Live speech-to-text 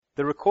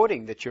The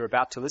recording that you're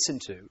about to listen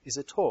to is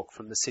a talk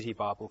from the City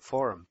Bible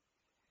Forum.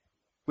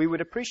 We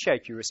would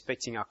appreciate you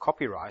respecting our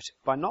copyright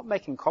by not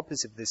making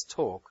copies of this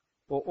talk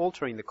or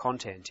altering the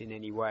content in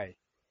any way.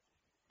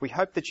 We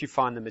hope that you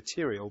find the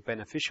material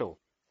beneficial.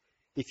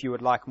 If you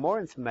would like more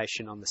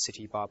information on the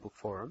City Bible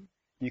Forum,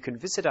 you can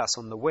visit us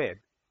on the web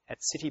at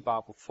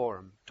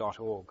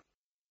citybibleforum.org.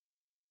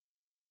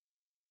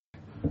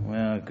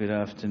 Well, good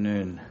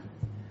afternoon.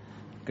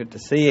 Good to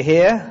see you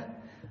here.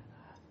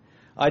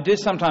 I do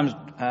sometimes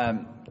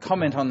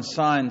comment on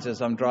signs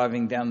as I'm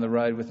driving down the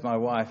road with my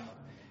wife,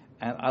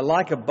 and I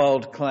like a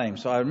bold claim.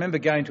 So I remember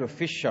going to a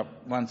fish shop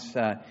once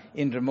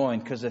in Des Moines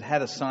because it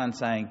had a sign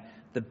saying,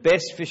 the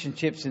best fish and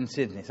chips in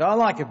Sydney. So I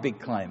like a big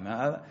claim.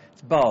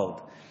 It's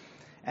bold.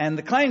 And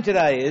the claim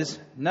today is,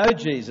 no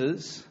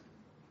Jesus,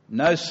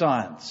 no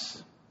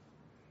science.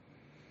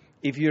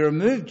 If you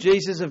remove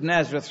Jesus of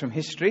Nazareth from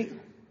history,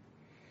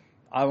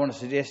 I want to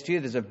suggest to you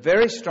there's a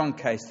very strong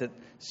case that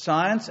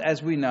science,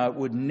 as we know it,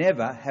 would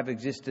never have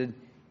existed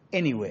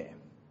anywhere.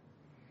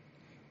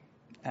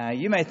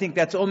 You may think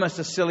that's almost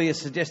as silly as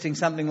suggesting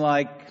something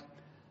like,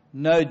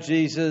 no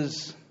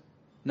Jesus,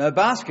 no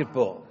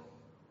basketball.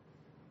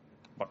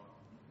 What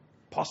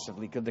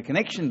possibly could the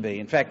connection be?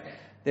 In fact,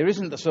 there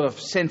isn't the sort of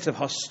sense of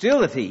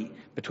hostility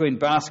between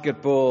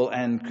basketball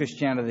and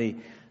Christianity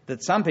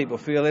that some people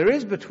feel there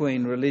is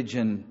between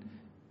religion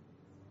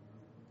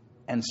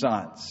and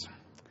science.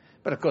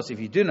 But of course, if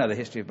you do know the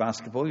history of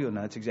basketball, you'll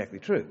know it's exactly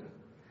true.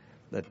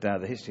 That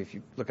if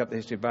you look up the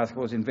history of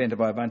basketball, it was invented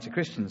by a bunch of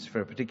Christians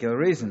for a particular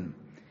reason.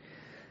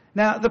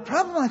 Now, the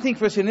problem I think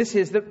for us in this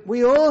is that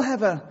we all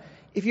have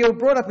if you're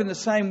brought up in the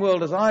same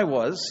world as I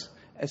was,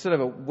 as sort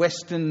of a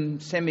Western,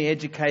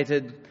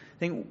 semi-educated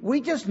thing,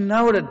 we just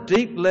know at a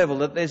deep level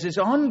that there's this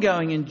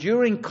ongoing,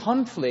 enduring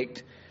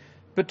conflict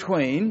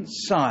between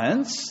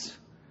science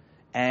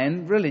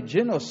and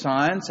religion, or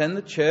science and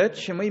the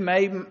church, and we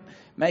may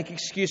make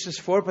excuses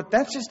for it, but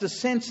that's just a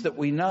sense that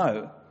we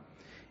know.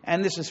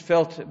 And this is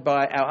felt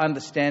by our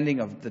understanding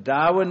of the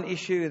Darwin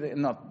issue,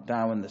 not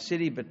Darwin the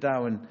city, but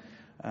Darwin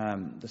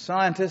the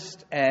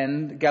scientist,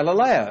 and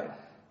Galileo.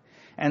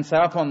 And so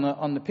up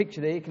on the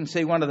picture there, you can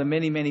see one of the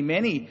many, many,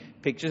 many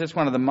pictures. It's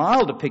one of the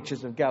milder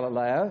pictures of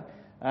Galileo.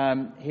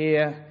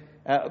 Here,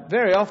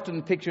 very often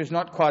the picture is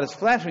not quite as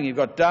flattering. You've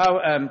got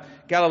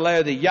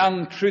Galileo, the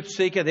young truth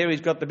seeker. There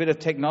he's got the bit of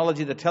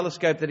technology, the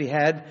telescope that he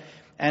had,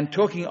 and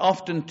talking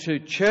often to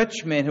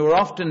churchmen who are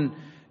often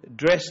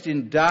dressed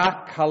in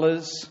dark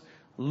colours,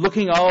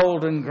 looking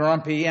old and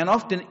grumpy, and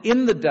often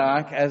in the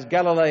dark as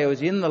Galileo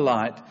is in the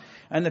light.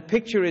 And the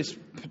picture is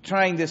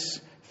portraying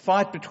this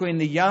fight between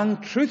the young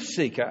truth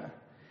seeker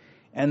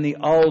and the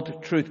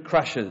old truth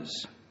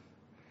crushers.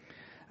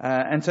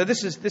 And so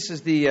this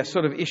is the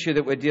sort of issue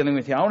that we're dealing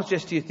with here. I want to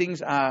suggest to you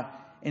things are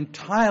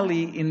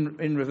entirely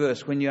in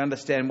reverse when you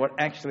understand what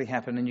actually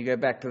happened and you go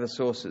back to the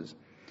sources.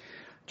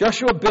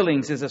 Joshua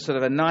Billings is a sort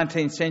of a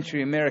 19th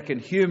century American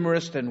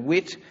humorist and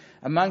wit.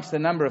 Amongst the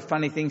number of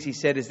funny things he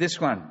said is this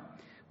one.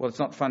 Well, it's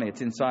not funny,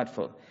 it's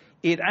insightful.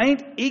 It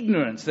ain't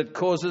ignorance that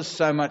causes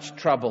so much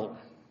trouble.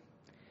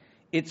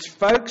 It's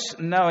folks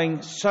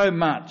knowing so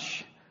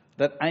much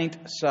that ain't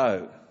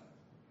so.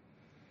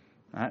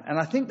 Right? And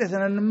I think there's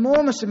an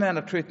enormous amount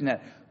of truth in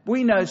that.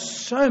 We know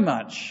so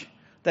much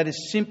that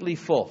is simply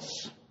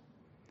false.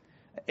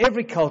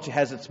 Every culture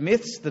has its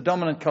myths. The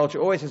dominant culture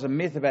always has a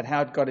myth about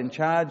how it got in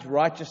charge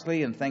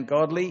righteously and thank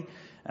godly.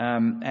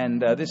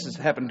 This has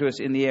happened to us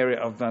in the area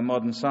of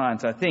modern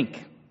science, I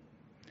think.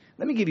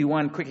 Let me give you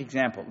one quick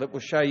example that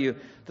will show you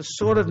the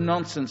sort of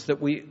nonsense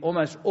that we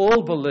almost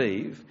all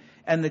believe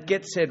and that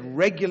gets said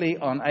regularly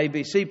on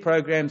ABC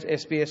programs,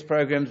 SBS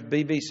programs,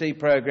 BBC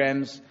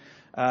programs,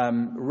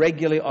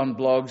 regularly on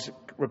blogs,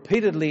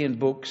 repeatedly in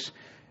books.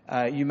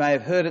 You may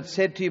have heard it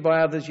said to you by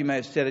others. You may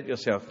have said it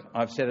yourself.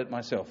 I've said it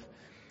myself.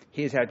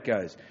 Here's how it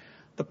goes.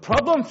 The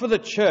problem for the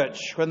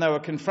church when they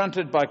were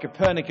confronted by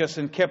Copernicus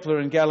and Kepler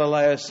and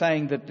Galileo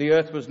saying that the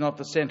earth was not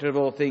the centre of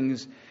all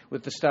things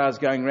with the stars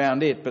going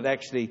round it, but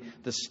actually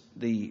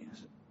the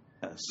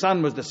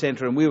sun was the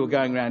centre and we were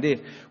going round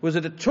it, was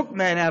that it took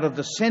man out of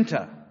the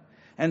centre,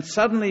 and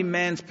suddenly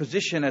man's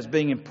position as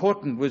being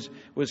important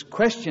was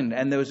questioned,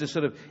 and there was this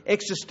sort of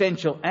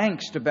existential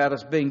angst about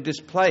us being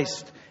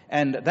displaced,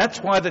 and that's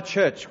why the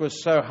church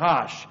was so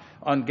harsh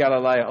on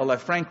Galileo, although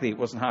frankly it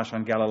wasn't harsh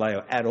on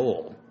Galileo at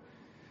all.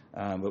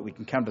 But we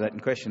can come to that in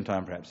question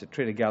time perhaps. It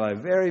treated Galileo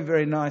very,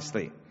 very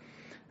nicely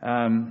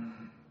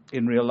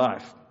in real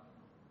life.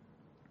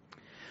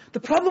 The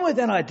problem with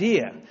that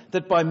idea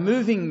that by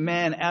moving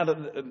man out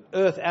of the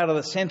earth out of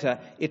the centre,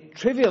 it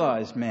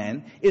trivialised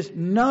man, is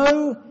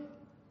no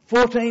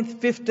 14th,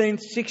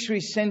 15th,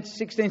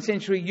 16th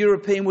century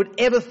European would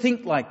ever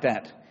think like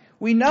that.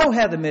 We know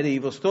how the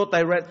medievals thought.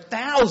 They wrote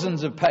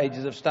thousands of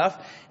pages of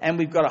stuff, and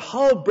we've got a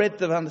whole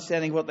breadth of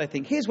understanding what they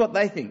think. Here's what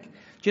they think.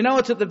 Do you know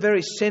what's at the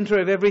very centre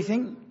of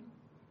everything?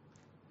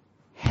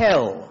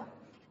 Hell.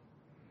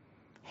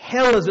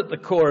 Hell is at the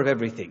core of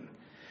everything.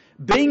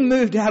 Being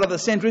moved out of the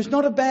centre is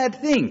not a bad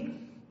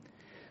thing.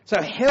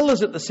 So hell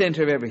is at the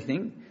centre of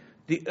everything.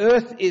 The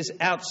earth is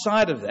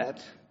outside of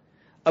that.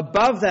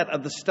 Above that are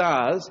the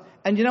stars.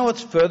 And you know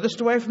what's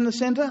furthest away from the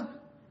centre?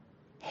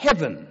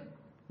 Heaven,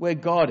 where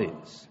God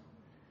is.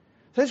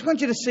 So I just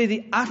want you to see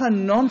the utter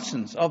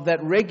nonsense of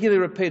that regularly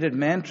repeated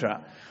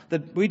mantra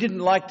that we didn't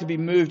like to be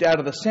moved out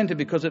of the centre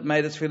because it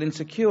made us feel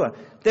insecure.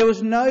 There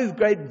was no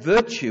great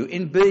virtue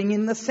in being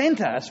in the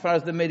centre as far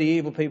as the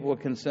medieval people were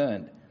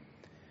concerned.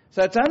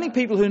 So it's only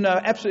people who know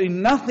absolutely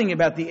nothing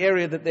about the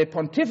area that they're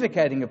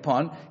pontificating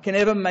upon can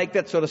ever make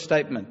that sort of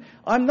statement.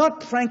 I'm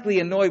not frankly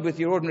annoyed with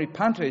your ordinary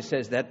punter who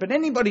says that, but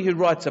anybody who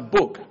writes a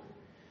book,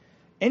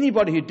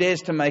 anybody who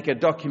dares to make a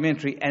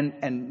documentary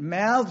and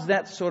mouths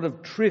that sort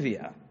of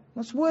trivia,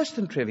 well, it's worse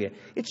than trivia.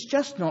 It's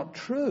just not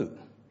true.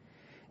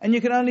 And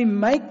you can only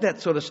make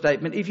that sort of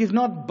statement if you've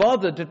not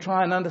bothered to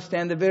try and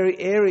understand the very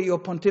area you're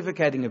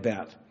pontificating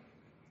about.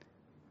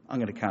 I'm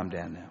going to calm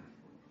down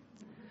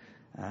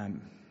now.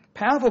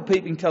 Powerful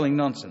people telling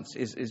nonsense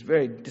is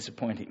very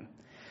disappointing.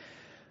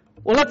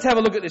 Well, let's have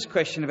a look at this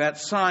question about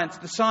science,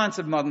 the science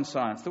of modern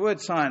science. The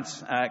word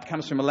science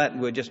comes from a Latin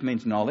word, just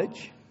means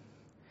knowledge.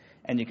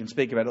 And you can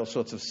speak about all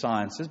sorts of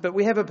sciences, but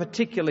we have a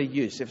particular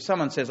use. If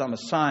someone says, I'm a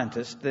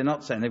scientist, they're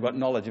not saying they've got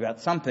knowledge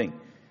about something.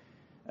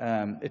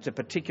 It's a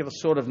particular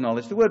sort of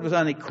knowledge. The word was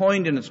only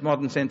coined in its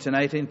modern sense in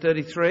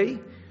 1833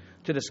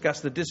 to discuss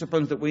the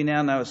disciplines that we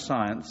now know as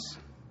science.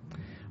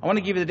 I want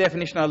to give you the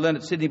definition I learned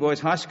at Sydney Boys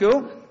High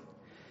School,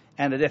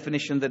 and a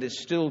definition that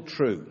is still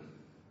true.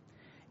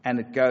 And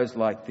it goes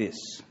like this.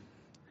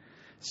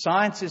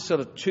 Science is sort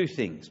of two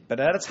things, but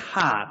at its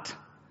heart,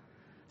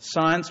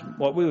 science,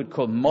 what we would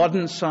call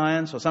modern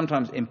science or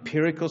sometimes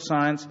empirical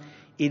science,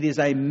 it is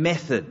a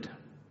method.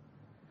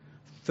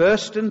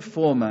 First and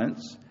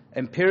foremost,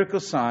 empirical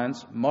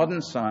science,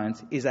 modern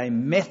science, is a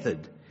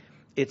method.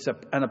 It's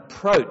an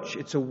approach.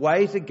 It's a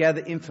way to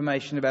gather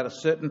information about a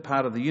certain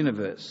part of the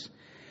universe.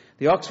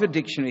 The Oxford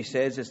Dictionary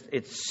says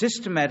it's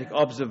systematic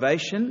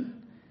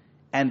observation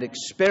and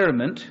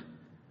experiment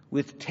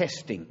with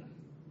testing.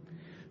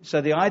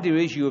 So the idea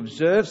is you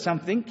observe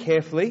something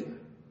carefully,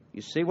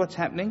 you see what's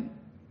happening,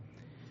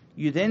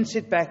 you then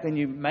sit back and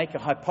you make a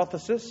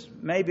hypothesis.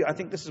 Maybe I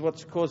think this is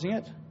what's causing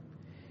it.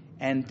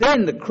 And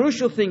then the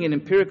crucial thing in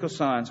empirical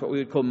science, what we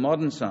would call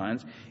modern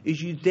science,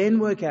 is you then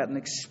work out an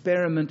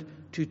experiment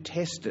to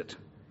test it.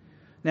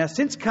 Now,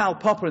 since Karl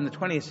Popper in the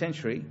 20th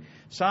century,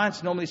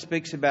 science normally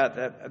speaks about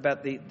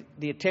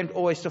the attempt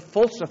always to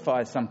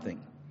falsify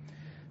something.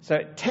 So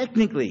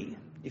technically,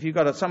 if you've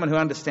got someone who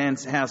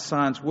understands how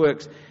science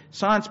works,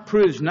 science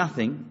proves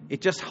nothing. It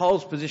just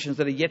holds positions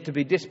that are yet to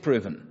be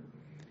disproven.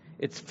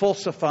 It's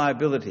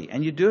falsifiability,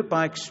 and you do it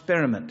by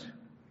experiment.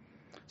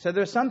 So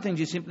there are some things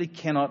you simply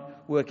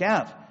cannot work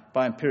out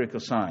by empirical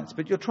science,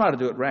 but you'll try to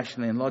do it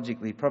rationally and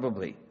logically,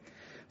 probably.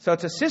 So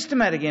it's a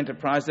systematic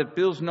enterprise that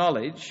builds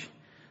knowledge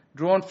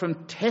drawn from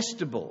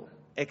testable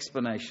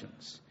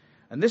explanations.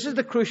 And this is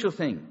the crucial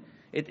thing.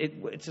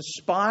 It's a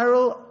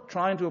spiral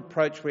trying to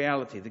approach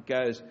reality that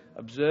goes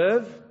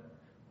observe,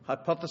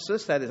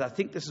 hypothesis, that is, I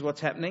think this is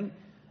what's happening.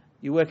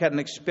 You work out an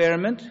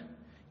experiment.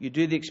 You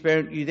do the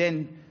experiment. You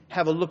then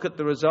have a look at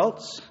the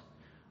results.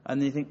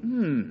 And then you think,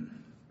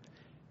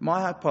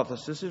 my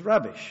hypothesis is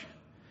rubbish.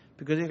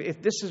 Because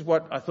if this is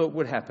what I thought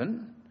would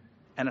happen,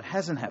 and it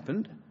hasn't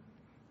happened,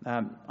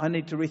 I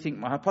need to rethink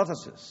my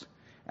hypothesis.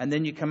 And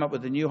then you come up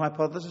with a new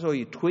hypothesis, or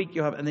you tweak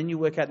your hypothesis, and then you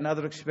work out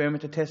another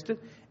experiment to test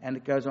it, and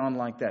it goes on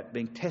like that,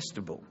 being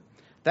testable.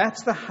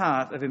 That's the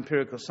heart of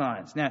empirical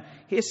science. Now,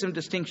 here's some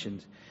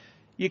distinctions.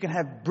 You can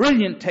have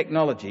brilliant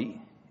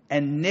technology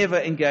and never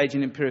engage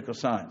in empirical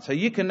science. So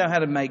you can know how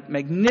to make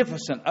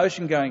magnificent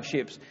ocean-going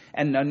ships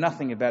and know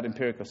nothing about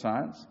empirical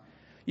science.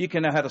 You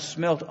can know how to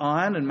smelt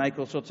iron and make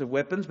all sorts of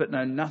weapons, but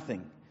know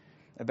nothing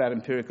about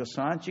empirical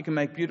science. You can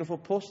make beautiful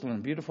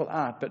porcelain, beautiful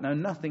art, but know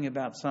nothing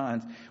about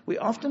science. We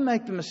often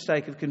make the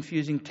mistake of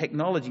confusing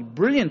technology,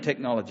 brilliant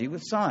technology,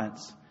 with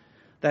science.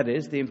 That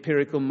is, the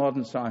empirical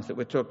modern science that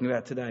we're talking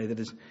about today that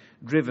has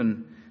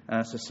driven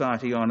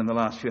society on in the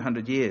last few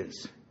hundred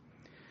years.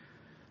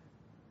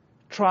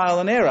 Trial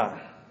and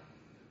error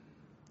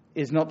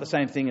is not the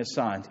same thing as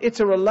science. It's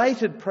a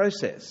related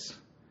process.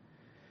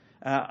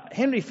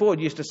 Henry Ford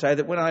used to say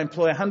that when I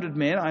employ 100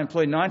 men, I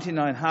employ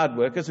 99 hard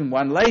workers and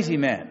one lazy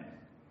man.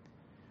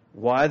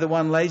 Why the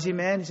one lazy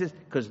man? He says,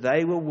 because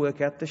they will work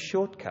out the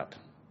shortcut,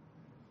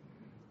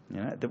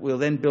 that we'll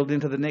then build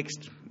into the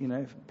next,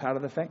 part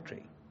of the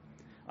factory.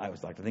 I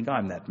always like to think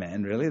I'm that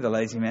man, really, the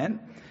lazy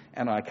man.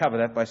 And I cover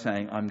that by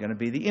saying I'm going to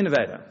be the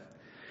innovator.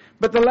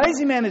 But the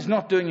lazy man is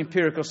not doing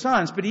empirical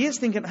science, but he is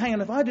thinking, hang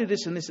on, if I do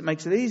this and this, it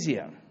makes it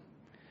easier.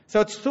 So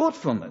it's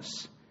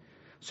thoughtfulness.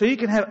 So you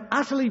can have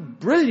utterly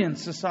brilliant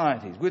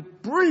societies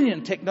with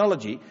brilliant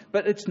technology,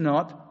 but it's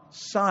not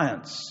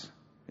science.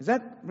 Is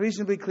that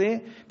reasonably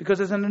clear? Because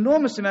there's an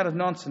enormous amount of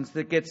nonsense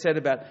that gets said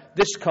about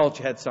this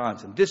culture had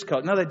science and this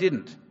culture. No, they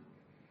didn't.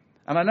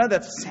 And I know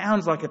that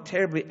sounds like a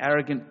terribly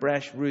arrogant,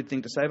 brash, rude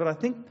thing to say, but I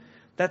think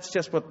that's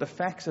just what the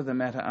facts of the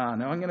matter are.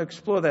 Now, I'm going to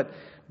explore that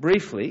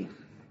briefly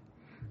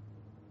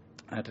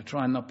to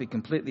try and not be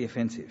completely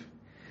offensive.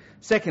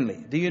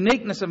 Secondly, the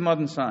uniqueness of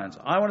modern science.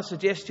 I want to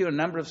suggest to you, a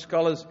number of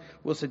scholars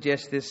will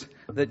suggest this,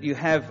 that you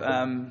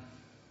have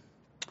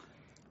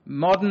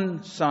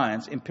modern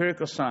science,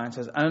 empirical science,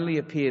 has only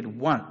appeared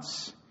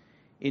once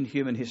in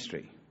human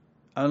history.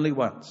 Only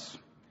once.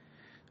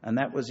 And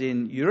that was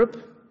in Europe,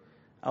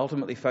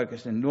 ultimately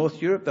focused in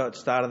North Europe, though it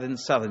started in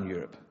Southern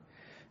Europe.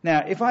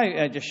 Now, if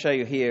I just show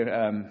you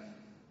here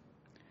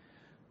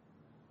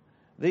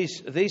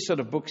these sort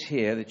of books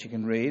here that you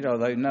can read,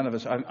 although none of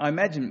us, I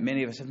imagine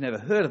many of us have never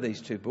heard of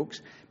these two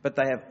books, but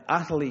they have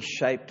utterly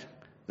shaped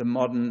the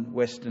modern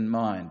Western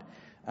mind.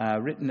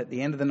 Written at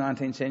the end of the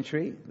 19th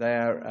century, they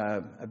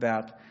are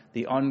about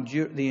the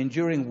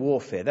enduring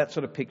warfare, that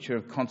sort of picture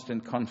of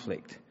constant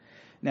conflict.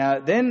 Now,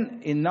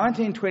 then, in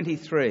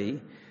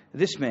 1923,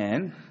 this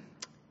man,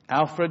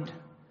 Alfred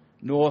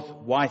North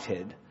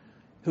Whitehead,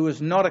 who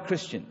was not a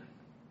Christian,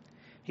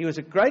 he was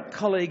a great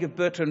colleague of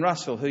Bertrand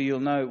Russell, who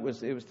you'll know was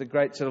the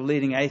great sort of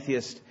leading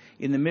atheist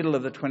in the middle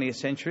of the 20th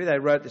century. They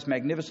wrote this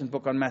magnificent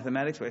book on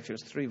mathematics, which actually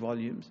was 3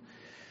 volumes.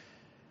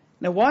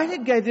 Now,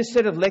 Whitehead gave this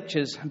set of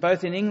lectures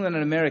both in England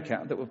and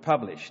America that were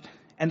published,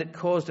 and it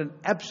caused an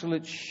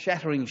absolute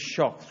shattering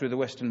shock through the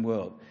Western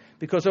world,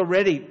 because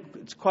already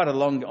it's quite a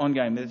long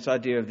ongoing, this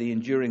idea of the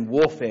enduring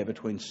warfare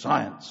between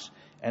science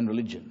and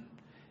religion.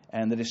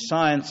 And that if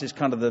science is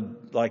kind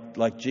of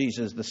like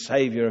Jesus, the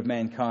saviour of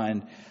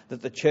mankind,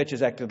 that the church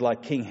has acted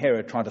like King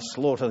Herod trying to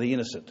slaughter the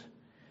innocent.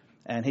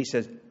 And he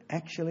says,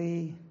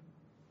 actually,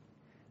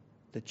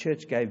 the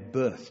church gave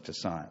birth to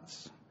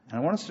science. And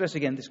I want to stress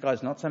again, this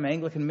guy's not some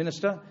Anglican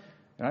minister,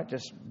 right,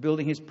 just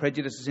building his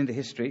prejudices into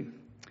history.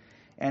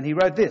 And he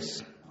wrote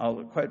this.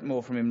 I'll quote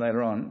more from him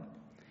later on.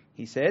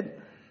 He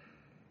said,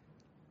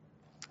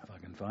 if I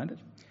can find it,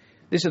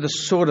 this is the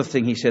sort of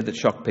thing he said that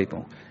shocked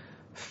people.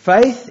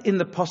 Faith in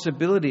the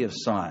possibility of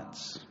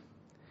science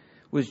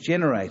was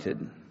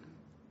generated.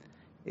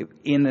 It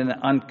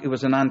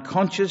was an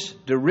unconscious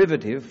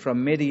derivative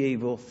from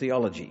medieval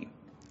theology.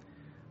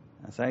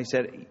 So he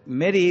said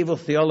medieval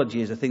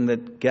theology is the thing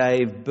that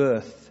gave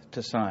birth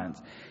to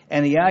science.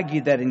 And he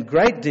argued that in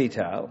great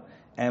detail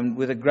and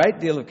with a great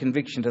deal of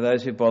conviction to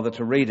those who bother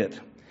to read it.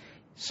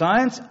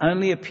 Science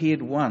only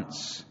appeared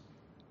once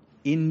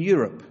in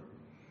Europe.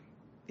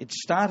 It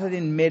started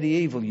in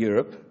medieval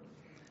Europe,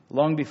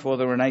 long before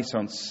the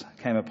Renaissance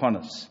came upon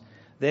us.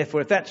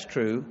 Therefore, if that's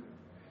true,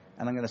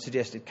 and I'm going to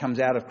suggest it comes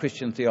out of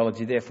Christian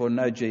theology, therefore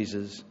no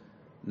Jesus,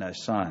 no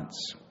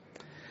science.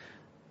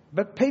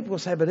 But people will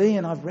say, but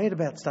Ian, I've read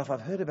about stuff,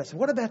 I've heard about stuff.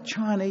 What about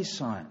Chinese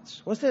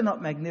science? Was there not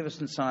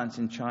magnificent science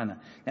in China?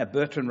 Now,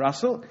 Bertrand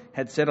Russell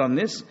had said on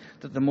this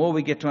that the more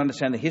we get to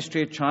understand the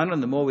history of China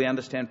and the more we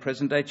understand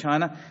present-day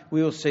China,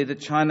 we will see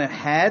that China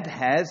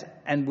has,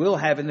 and will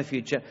have in the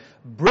future,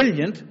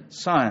 brilliant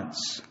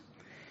science.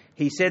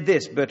 He said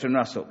this, Bertrand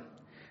Russell,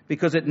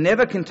 because it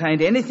never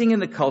contained anything in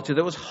the culture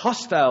that was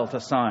hostile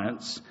to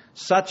science,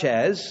 such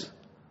as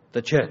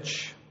the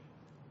church.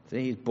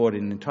 See, he's bought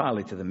in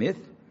entirely to the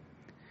myth.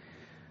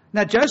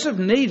 Now, Joseph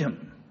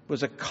Needham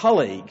was a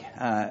colleague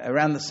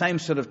around the same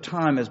sort of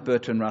time as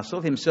Bertrand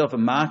Russell, himself a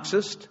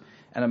Marxist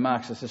and a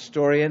Marxist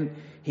historian.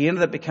 He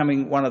ended up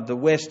becoming one of the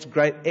West's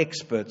great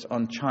experts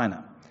on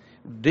China,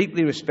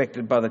 deeply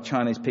respected by the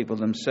Chinese people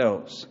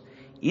themselves.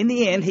 In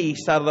the end, he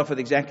started off with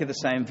exactly the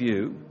same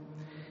view,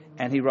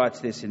 and he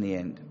writes this in the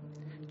end.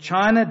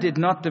 China did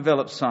not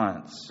develop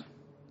science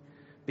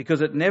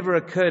because it never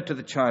occurred to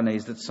the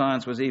Chinese that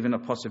science was even a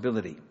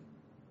possibility.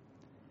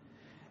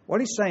 What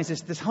he's saying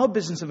is this whole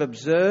business of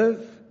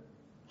observe,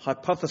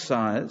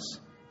 hypothesize,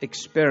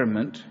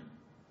 experiment,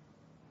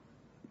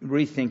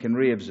 rethink and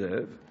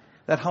reobserve,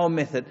 that whole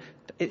method,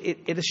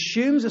 it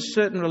assumes a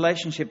certain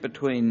relationship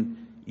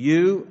between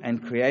you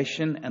and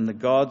creation and the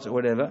gods or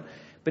whatever.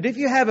 But if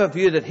you have a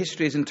view that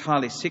history is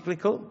entirely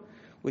cyclical,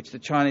 which the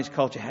Chinese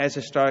culture has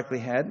historically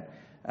had,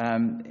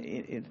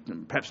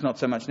 perhaps not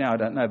so much now, I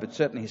don't know, but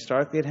certainly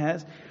historically it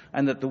has,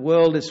 and that the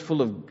world is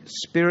full of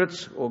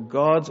spirits or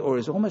gods or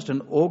is almost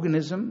an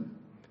organism,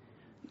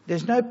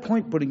 there's no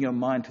point putting your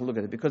mind to look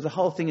at it, because the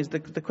whole thing is, the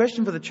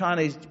question for the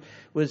Chinese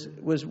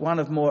was one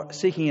of more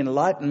seeking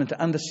enlightenment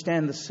to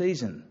understand the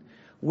season.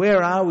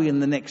 Where are we in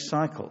the next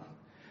cycle?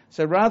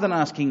 So rather than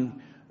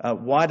asking,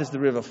 why does the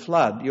river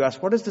flood, you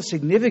ask, what is the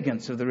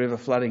significance of the river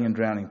flooding and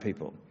drowning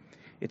people?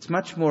 It's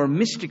much more a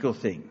mystical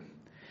thing.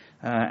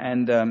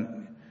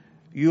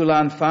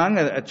 Yulan Fang,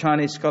 a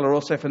Chinese scholar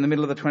also from the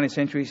middle of the 20th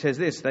century, says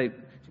this. They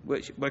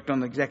worked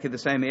on exactly the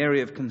same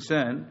area of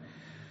concern.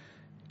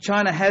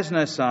 China has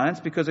no science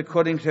because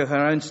according to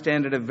her own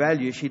standard of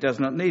value, she does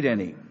not need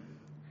any.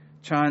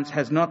 Science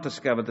has not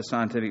discovered the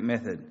scientific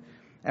method.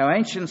 Our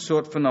ancients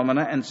sought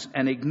phenomena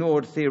and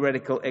ignored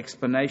theoretical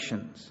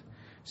explanations.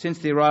 Since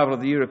the arrival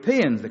of the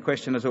Europeans, the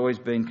question has always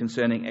been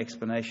concerning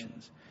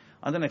explanations.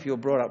 I don't know if you were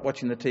brought up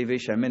watching the TV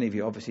show, many of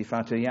you obviously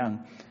far too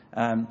young,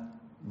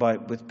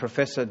 with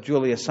Professor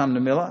Julia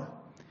Sumner Miller.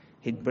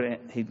 He'd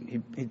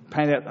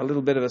paint out a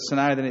little bit of a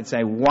scenario, then he'd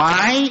say,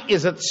 why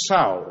is it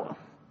so?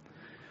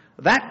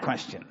 That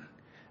question.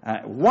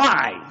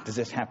 Why does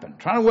this happen?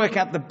 Trying to work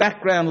out the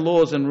background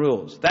laws and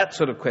rules. That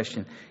sort of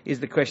question is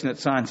the question that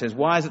science says.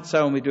 Why is it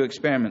so when we do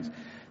experiments?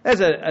 There's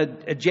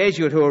a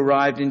Jesuit who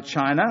arrived in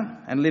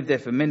China and lived there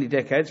for many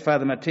decades,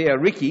 Father Matteo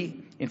Ricci,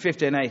 in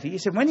 1580. He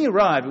said when he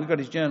arrived, we've got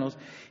his journals,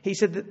 he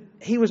said that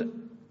he was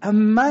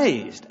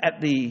amazed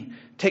at the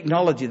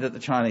technology that the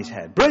Chinese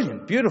had.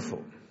 Brilliant,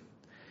 beautiful.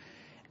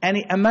 And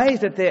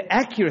amazed at their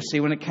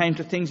accuracy when it came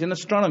to things in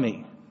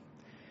astronomy.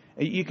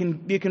 You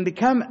can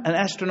become an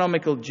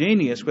astronomical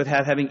genius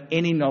without having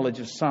any knowledge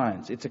of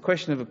science. It's a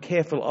question of a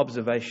careful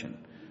observation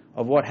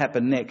of what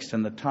happened next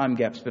and the time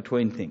gaps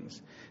between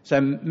things. So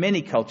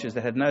many cultures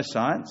that had no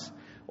science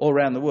all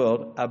around the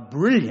world are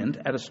brilliant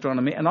at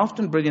astronomy and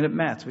often brilliant at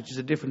maths, which is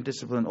a different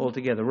discipline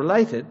altogether,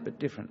 related but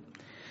different.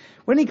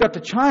 When he got to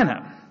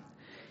China,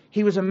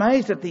 he was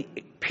amazed at the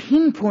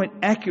pinpoint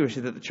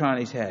accuracy that the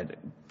Chinese had,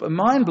 a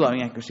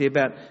mind-blowing accuracy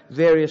about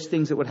various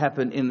things that would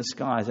happen in the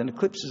skies and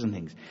eclipses and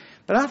things.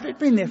 But after he'd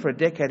been there for a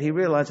decade, he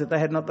realised that they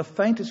had not the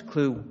faintest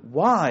clue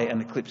why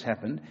an eclipse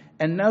happened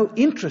and no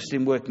interest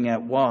in working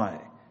out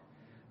why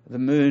the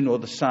moon or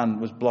the sun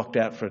was blocked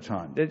out for a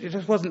time. It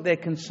just wasn't their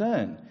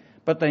concern.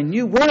 But they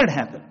knew when it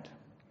happened.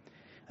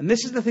 And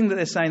this is the thing that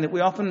they're saying, that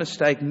we often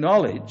mistake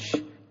knowledge,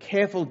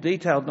 careful,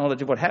 detailed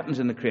knowledge of what happens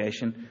in the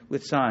creation,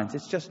 with science.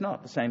 It's just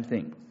not the same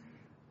thing.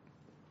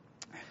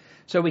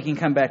 So we can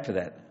come back to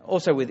that.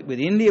 Also with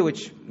India,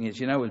 which, as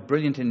you know, was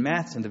brilliant in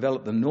maths and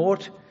developed the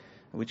nought,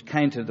 which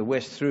came to the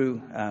West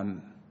through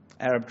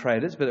Arab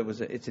traders, but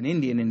it's an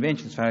Indian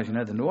invention as far as you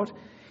know, the nought.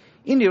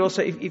 India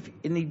also, if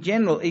in the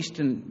general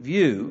Eastern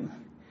view,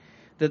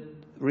 that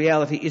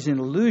reality is an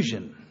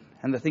illusion,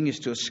 and the thing is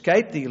to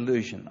escape the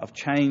illusion of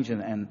change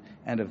and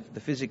of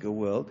the physical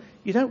world,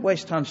 you don't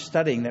waste time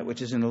studying that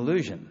which is an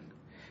illusion.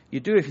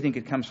 You do if you think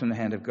it comes from the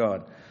hand of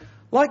God.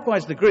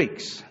 Likewise, the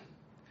Greeks.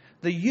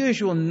 The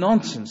usual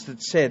nonsense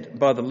that's said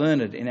by the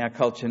learned in our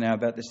culture now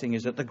about this thing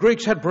is that the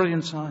Greeks had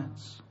brilliant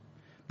science.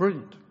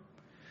 Brilliant.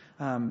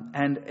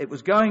 And it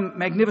was going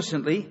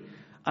magnificently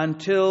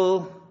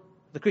until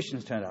the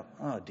Christians turned up.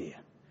 Oh dear.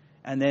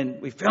 And then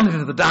we fell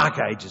into the Dark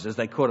Ages, as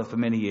they called it for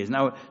many years.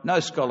 No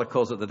scholar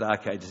calls it the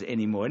Dark Ages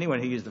anymore.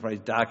 Anyone who used the phrase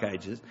Dark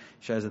Ages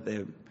shows that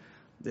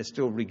they're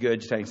still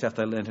regurgitating stuff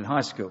they learnt in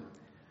high school.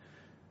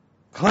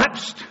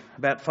 Collapsed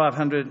about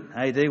 500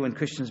 AD when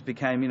Christians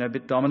became, a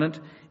bit dominant,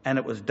 and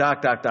it was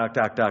dark,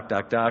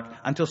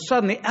 until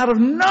suddenly, out of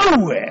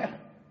nowhere,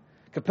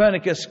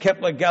 Copernicus,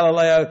 Kepler,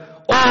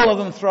 Galileo, all of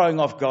them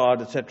throwing off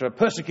God, etc.,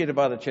 persecuted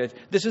by the church.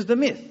 This is the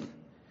myth.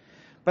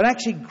 But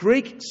actually,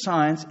 Greek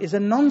science is a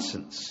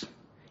nonsense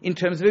in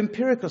terms of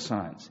empirical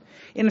science.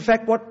 In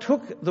fact, what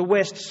took the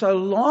West so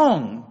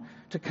long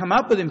to come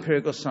up with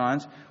empirical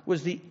science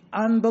was the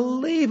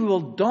unbelievable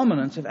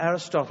dominance of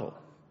Aristotle.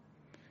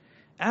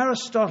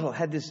 Aristotle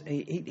had this,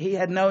 he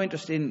had no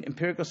interest in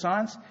empirical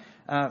science.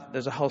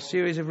 There's a whole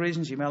series of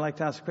reasons. You may like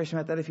to ask a question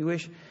about that if you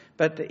wish.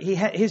 But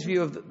his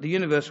view of the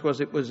universe was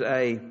it was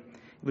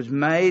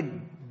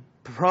made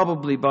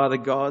probably by the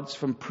gods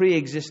from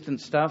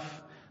pre-existent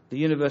stuff. The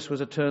universe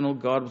was eternal,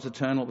 God was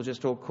eternal, it was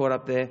just all caught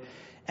up there.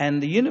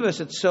 And the universe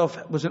itself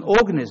was an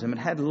organism. It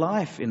had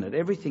life in it.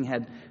 Everything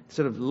had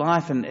sort of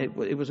life, and it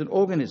was an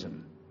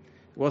organism.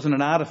 It wasn't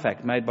an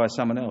artifact made by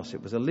someone else.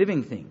 It was a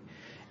living thing.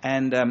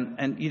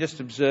 And you just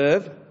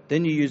observe,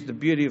 then you use the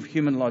beauty of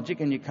human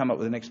logic and you come up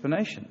with an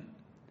explanation.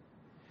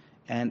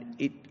 And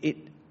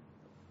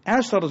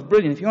Aristotle's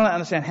brilliant. If you want to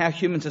understand how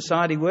human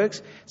society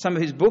works, some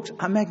of his books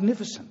are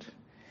magnificent.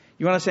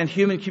 You want to understand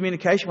human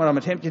communication, what I'm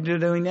attempting to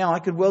do now, I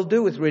could well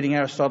do with reading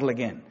Aristotle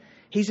again.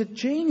 He's a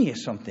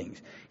genius on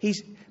things.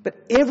 But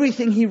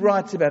everything he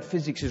writes about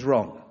physics is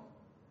wrong.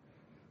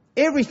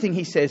 Everything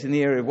he says in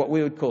the area of what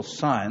we would call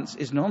science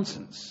is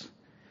nonsense.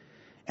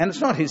 And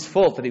it's not his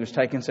fault that he was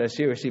taken so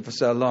seriously for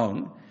so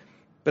long,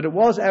 but it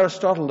was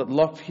Aristotle that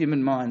locked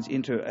human minds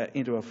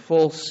into a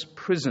false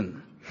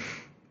prison.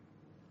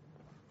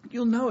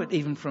 You'll know it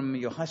even from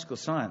your high school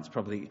science,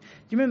 probably. Do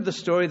you remember the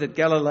story that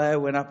Galileo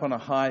went up on a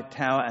high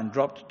tower and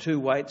dropped two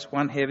weights,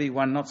 one heavy,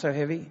 one not so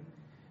heavy?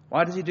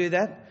 Why does he do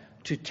that?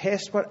 To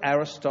test what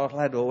Aristotle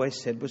had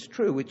always said was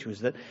true, which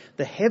was that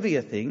the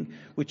heavier thing,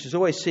 which is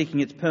always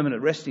seeking its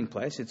permanent resting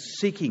place, it's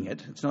seeking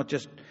it, it's not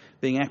just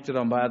being acted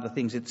on by other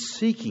things, it's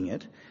seeking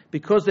it.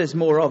 Because there's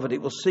more of it,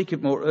 it will seek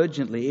it more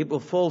urgently, it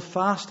will fall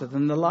faster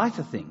than the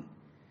lighter thing.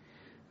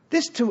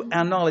 This, to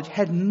our knowledge,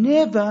 had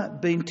never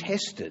been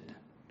tested.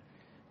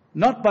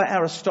 Not by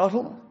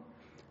Aristotle,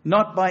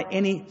 not by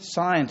any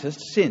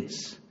scientist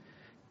since.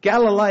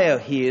 Galileo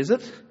hears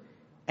it,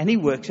 and he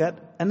works out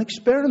an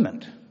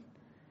experiment.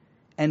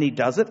 And he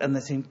does it, and they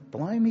seem,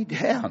 blow me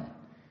down.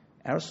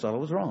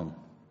 Aristotle was wrong.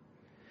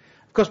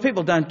 Of course,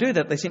 people don't do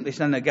that. They simply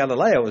say, no,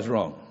 Galileo was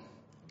wrong.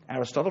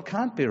 Aristotle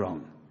can't be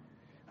wrong.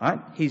 Right?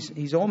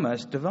 He's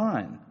almost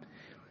divine.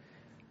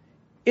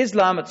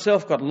 Islam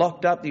itself got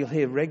locked up. You'll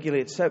hear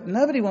regularly.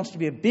 Nobody wants to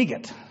be a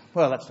bigot.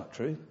 Well, that's not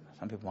true.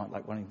 Some people might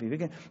like wanting to be a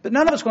bigot. But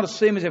none of us want to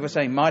seem as if we're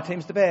saying, my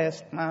team's the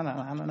best.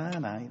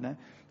 No.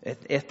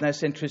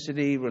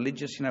 Ethnocentricity,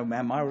 religious,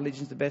 my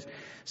religion's the best.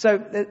 So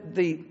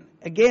the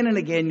again and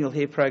again you'll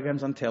hear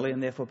programs on telly,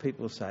 and therefore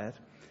people will say it,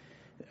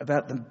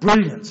 about the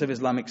brilliance of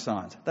Islamic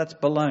science. That's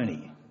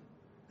baloney.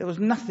 There was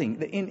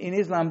nothing. In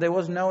Islam, there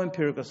was no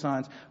empirical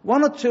science.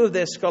 One or two of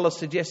their scholars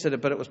suggested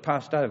it, but it was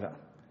passed over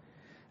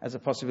as a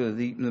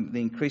possibility, the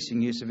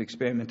increasing use of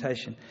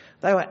experimentation.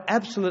 They were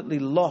absolutely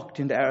locked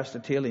into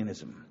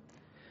Aristotelianism.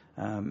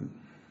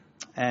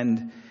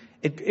 And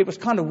it was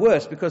kind of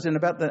worse, because in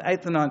about the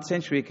 8th or 9th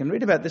century, you can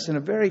read about this in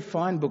a very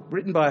fine book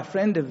written by a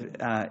friend of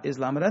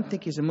Islam. I don't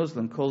think he's a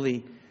Muslim, called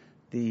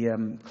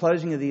the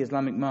Closing of the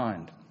Islamic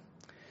Mind.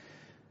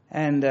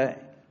 And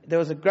there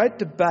was a great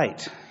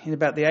debate in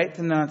about the 8th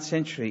and 9th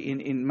century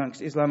in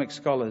amongst Islamic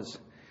scholars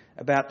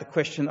about the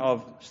question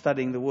of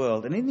studying the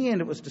world. And in the end,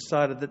 it was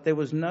decided that there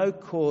was no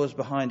cause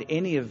behind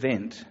any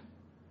event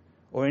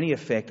or any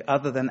effect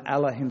other than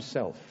Allah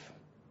himself.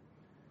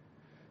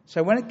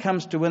 So when it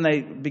comes to when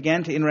they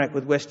began to interact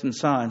with Western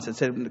science, it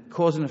said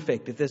cause and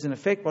effect. If there's an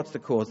effect, what's the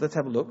cause? Let's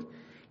have a look.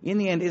 In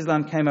the end,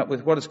 Islam came up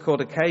with what is called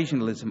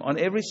occasionalism. On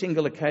every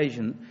single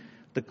occasion,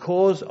 the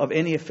cause of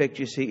any effect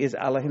you see is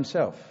Allah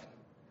himself.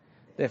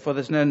 Therefore,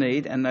 there's no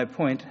need and no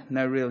point,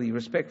 no really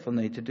respectful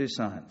need to do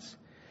science.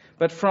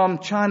 But from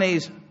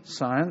Chinese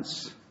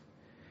science,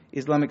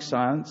 Islamic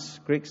science,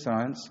 Greek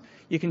science,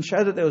 you can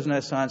show that there was no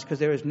science, because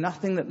there is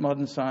nothing that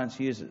modern science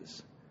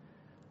uses.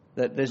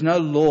 That there's no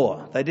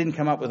law. They didn't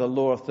come up with a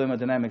law of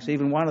thermodynamics,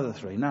 even one of the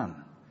three, none.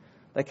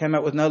 They came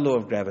up with no law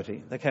of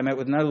gravity. They came up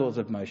with no laws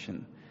of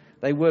motion.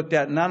 They worked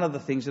out none of the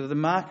things that are the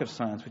mark of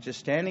science, which is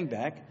standing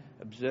back,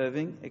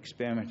 observing,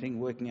 experimenting,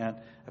 working out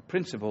a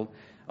principle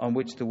on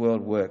which the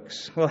world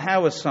works. Well,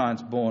 how was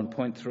science born?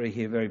 Point 3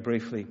 here, very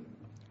briefly.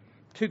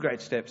 2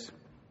 great steps.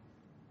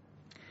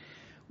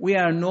 We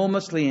are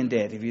enormously in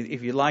debt.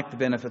 If you like the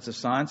benefits of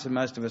science, and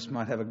most of us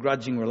might have a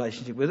grudging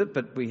relationship with it,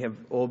 but we have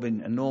all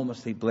been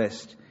enormously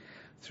blessed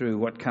through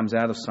what comes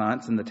out of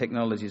science and the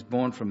technologies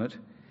born from it,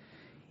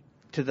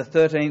 to the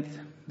 12th,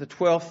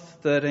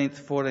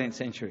 13th, 14th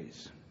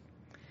centuries.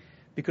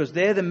 Because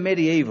they're the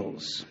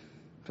medievals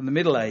from the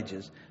Middle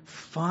Ages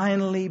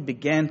finally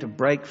began to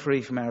break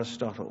free from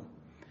Aristotle.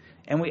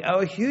 And we owe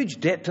a huge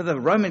debt to the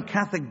Roman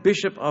Catholic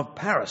Bishop of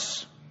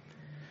Paris,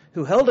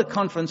 who held a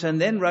conference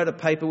and then wrote a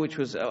paper which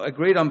was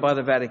agreed on by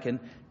the Vatican,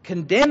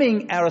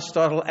 condemning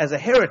Aristotle as a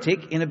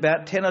heretic in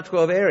about 10 or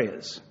 12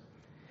 areas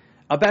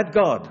about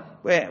God,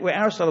 where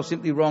Aristotle's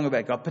simply wrong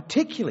about God,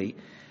 particularly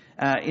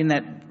in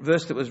that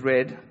verse that was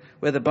read,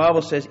 where the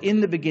Bible says, in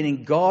the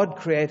beginning God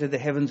created the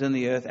heavens and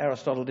the earth.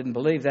 Aristotle didn't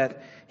believe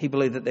that. He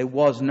believed that there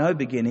was no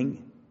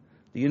beginning.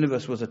 The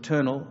universe was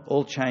eternal.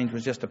 All change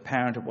was just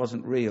apparent. It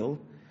wasn't real.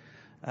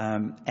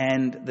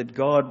 And that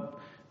God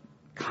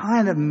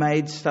kind of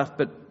made stuff,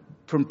 but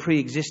from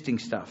pre-existing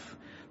stuff.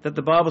 That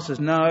the Bible says,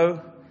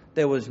 no,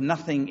 there was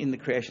nothing in the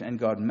creation and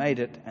God made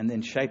it and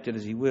then shaped it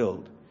as he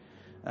willed.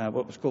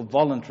 What was called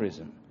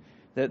voluntarism.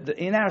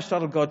 In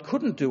Aristotle, God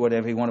couldn't do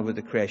whatever he wanted with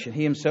the creation.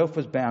 He himself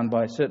was bound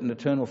by certain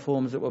eternal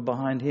forms that were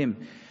behind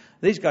him.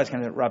 These guys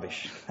came out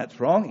rubbish. That's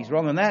wrong. He's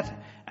wrong on that.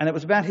 And it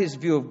was about his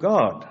view of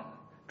God,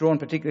 drawn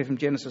particularly from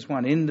Genesis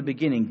 1. In the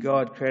beginning,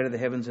 God created the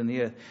heavens and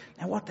the earth.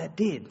 Now, what that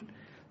did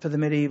for the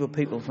medieval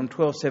people from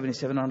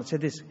 1277 on, it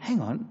said this, hang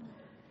on,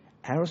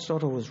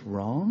 Aristotle was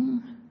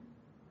wrong?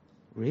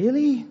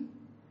 Really?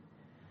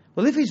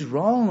 Well, if he's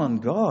wrong on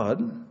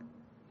God,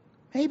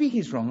 maybe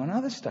he's wrong on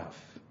other stuff.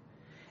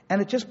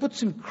 And it just put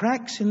some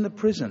cracks in the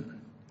prison.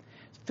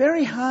 It's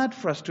very hard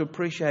for us to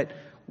appreciate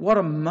what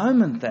a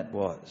moment that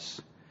was.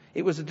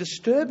 It was a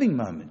disturbing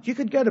moment. You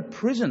could go to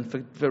prison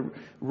for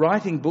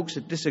writing books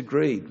that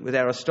disagreed with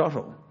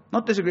Aristotle.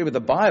 Not disagree with the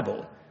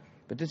Bible,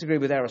 but disagree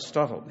with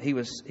Aristotle. He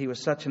was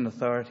such an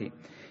authority.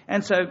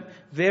 And so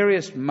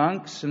various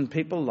monks and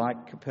people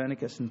like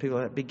Copernicus and people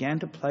like that began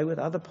to play with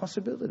other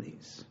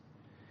possibilities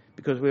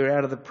because we were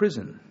out of the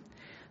prison.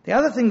 The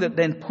other thing that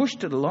then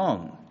pushed it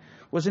along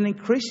was an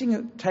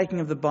increasing taking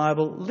of the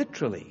Bible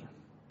literally.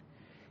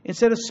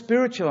 Instead of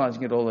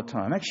spiritualizing it all the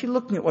time, actually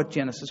looking at what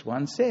Genesis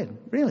 1 said.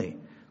 Really,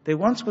 there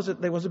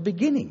was a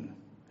beginning.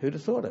 Who'd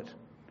have thought it?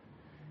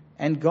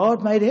 And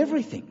God made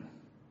everything.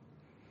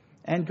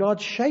 And God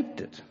shaped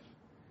it.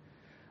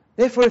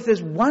 Therefore, if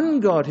there's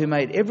one God who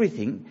made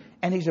everything,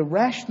 and he's a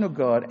rational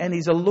God, and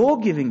he's a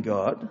law-giving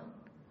God,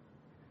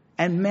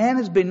 and man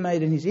has been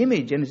made in his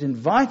image and is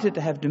invited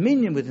to have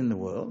dominion within the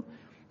world,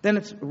 then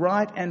it's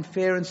right and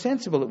fair and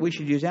sensible that we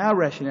should use our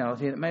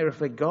rationality, and it may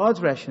reflect God's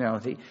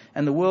rationality,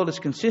 and the world is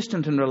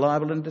consistent and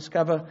reliable, and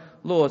discover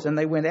laws. And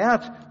they went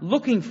out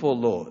looking for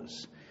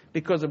laws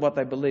because of what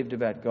they believed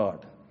about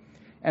God,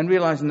 and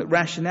realising that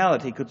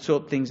rationality could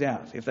sort things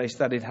out if they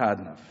studied hard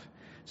enough.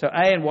 So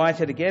A.N.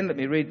 Whitehead, again, let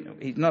me read,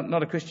 he's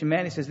not a Christian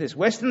man, he says this,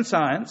 Western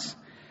science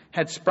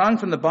had sprung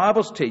from the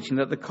Bible's teaching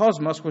that the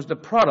cosmos was the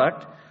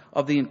product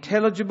of the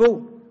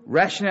intelligible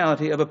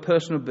rationality of a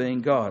personal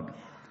being, God.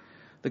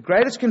 The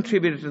greatest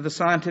contributor to the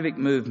scientific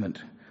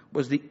movement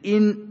was the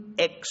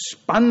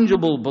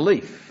inexpugnable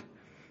belief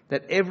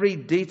that every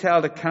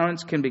detailed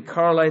occurrence can be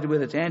correlated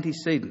with its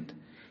antecedent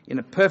in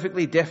a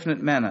perfectly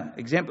definite manner,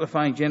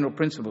 exemplifying general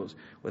principles.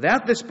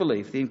 Without this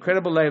belief, the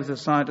incredible labours of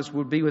scientists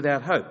would be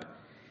without hope.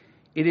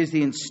 It is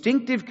the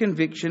instinctive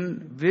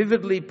conviction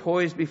vividly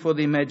poised before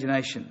the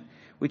imagination,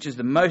 which is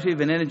the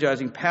motive and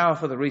energising power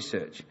for the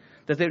research,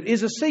 that there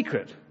is a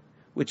secret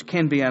which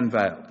can be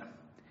unveiled.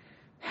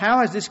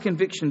 How has this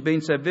conviction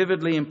been so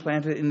vividly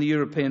implanted in the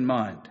European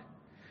mind?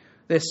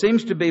 There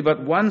seems to be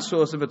but one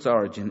source of its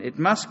origin. It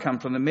must come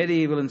from the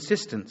medieval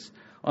insistence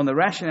on the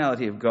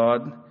rationality of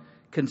God,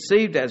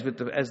 conceived as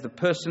the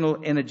personal,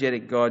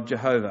 energetic God,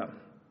 Jehovah.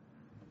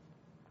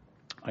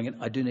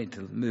 I do need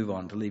to move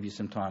on to leave you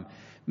some time.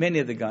 Many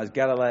of the guys,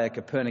 Galileo,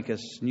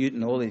 Copernicus,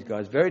 Newton, all these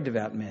guys, very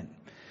devout men,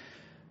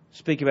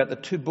 speak about the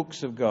two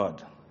books of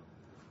God,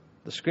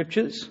 the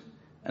Scriptures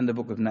and the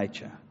book of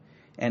nature.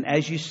 And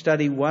as you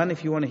study one,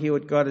 if you want to hear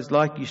what God is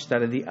like, you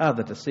study the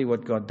other to see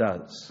what God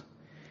does.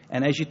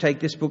 And as you take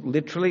this book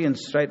literally and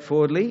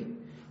straightforwardly,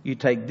 you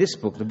take this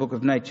book, the book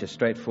of nature,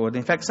 straightforwardly.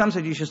 In fact, some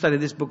said you should study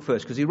this book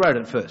first because he wrote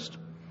it first.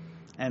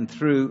 And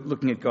through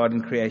looking at God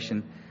in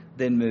creation,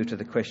 then move to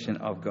the question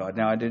of God.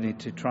 Now, I do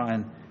need to try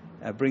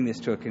and bring this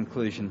to a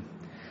conclusion.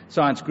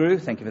 Science grew.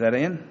 Thank you for that,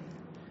 Ian.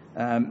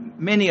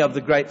 Many of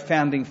the great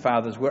founding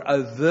fathers were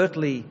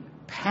overtly,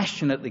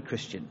 passionately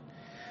Christian.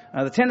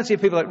 The tendency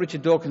of people like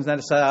Richard Dawkins now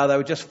to say, they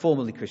were just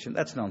formally Christian.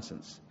 That's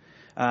nonsense.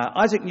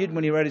 Isaac Newton,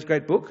 when he wrote his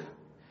great book,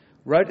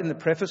 wrote in the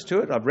preface to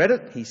it, I've read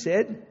it, he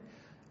said,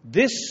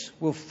 "This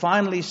will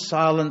finally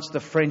silence the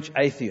French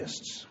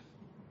atheists."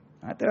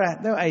 Right? There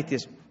were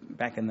atheists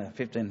back in the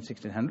 1500s and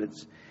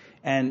 1600s.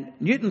 And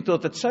Newton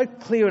thought that so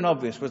clear and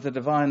obvious was the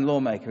divine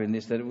lawmaker in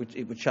this that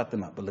it would shut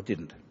them up. Well, it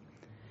didn't.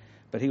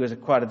 But he was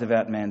quite a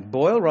devout man.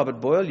 Boyle,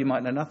 Robert Boyle, you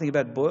might know nothing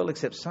about Boyle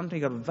except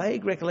something, you got a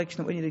vague recollection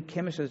that when you did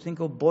chemistry, there's a thing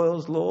called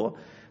Boyle's Law.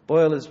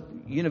 Boyle is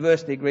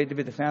university agreed to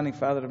be the founding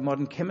father of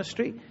modern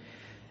chemistry.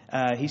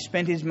 He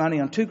spent his money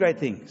on two great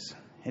things,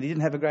 and he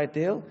didn't have a great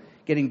deal: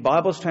 getting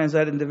Bibles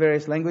translated into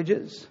various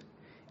languages,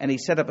 and he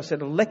set up a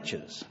set of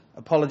lectures,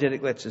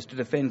 apologetic lectures, to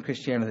defend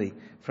Christianity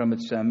from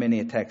its many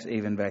attacks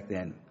even back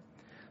then.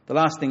 The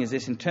last thing is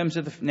this: in terms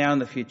of the now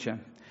and the future,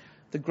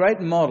 the great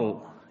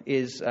model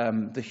is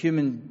the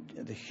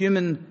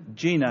Human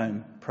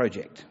Genome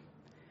Project.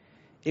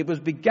 It was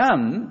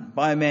begun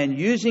by a man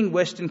using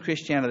Western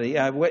Christianity,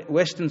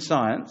 Western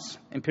science,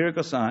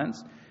 empirical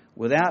science.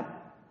 Without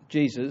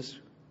Jesus,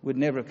 would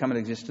never have come into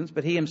existence.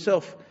 But he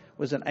himself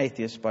was an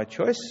atheist by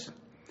choice,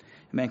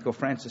 a man called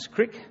Francis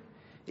Crick.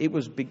 It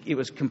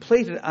was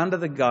completed under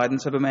the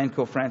guidance of a man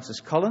called Francis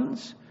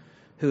Collins,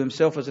 who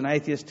himself was an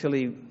atheist till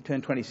he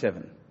turned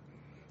 27.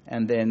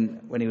 And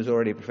then, when he was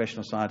already a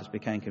professional scientist,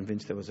 became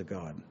convinced there was a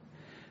God.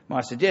 My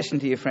suggestion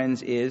to you,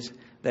 friends, is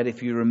that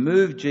if you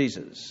remove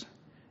Jesus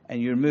and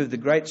you remove the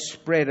great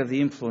spread of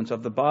the influence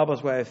of the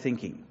Bible's way of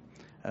thinking,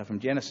 from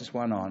Genesis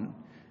 1 on,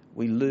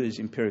 we lose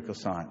empirical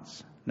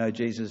science. No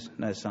Jesus,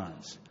 no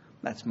science.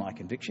 That's my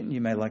conviction. You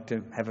may like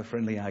to have a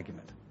friendly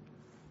argument.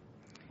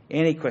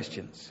 Any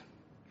questions?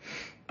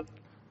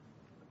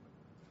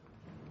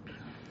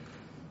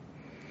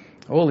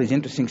 All these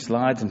interesting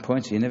slides and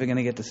points you're never going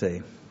to get to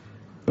see.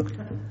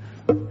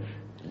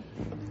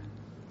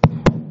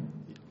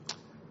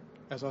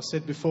 As I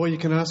said before, you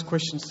can ask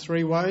questions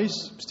three ways.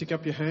 Stick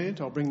up your hand,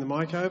 I'll bring the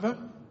mic over.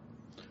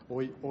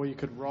 Or you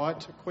could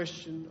write a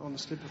question on a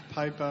slip of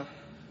paper,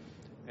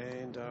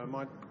 and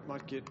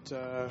might get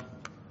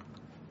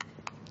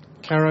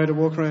Caro to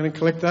walk around and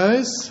collect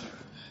those.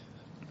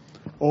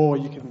 Or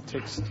you can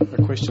text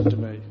a question to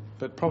me.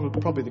 But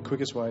probably the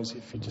quickest way is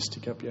if you just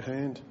stick up your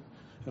hand,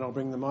 and I'll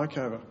bring the mic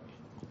over.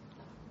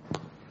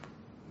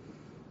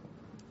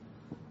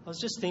 I was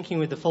just thinking,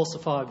 with the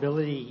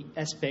falsifiability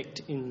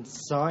aspect in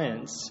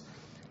science,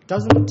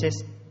 doesn't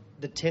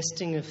the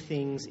testing of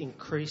things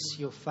increase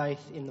your faith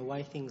in the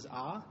way things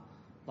are?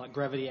 Like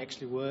gravity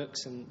actually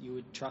works, and you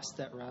would trust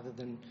that rather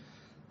than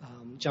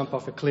jump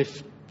off a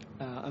cliff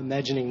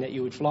imagining that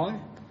you would fly?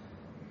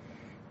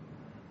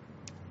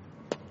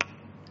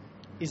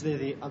 Is there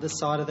the other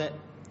side of that?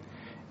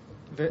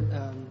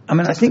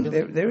 I think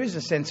there is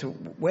a sense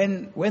of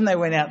when they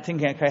went out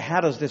thinking, okay,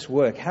 how does this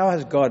work? How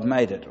has God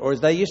made it? Or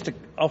as they used to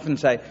often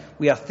say,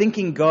 we are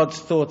thinking God's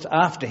thoughts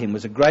after him,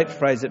 was a great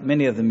phrase that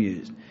many of them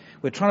used.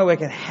 We're trying to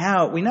work out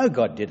how, we know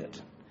God did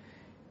it.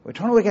 We're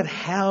trying to work out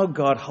how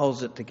God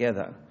holds it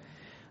together.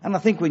 And I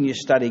think when you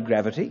study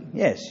gravity,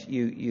 yes,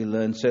 you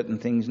learn certain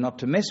things not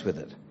to mess with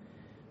it,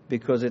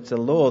 because it's a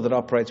law that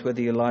operates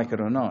whether you like it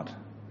or not.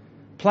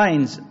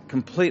 Planes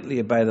completely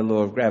obey the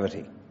law of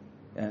gravity.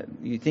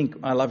 You think,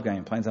 I love going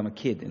in planes, I'm a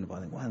kid, and I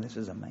think, wow, this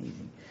is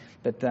amazing.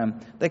 But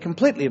they're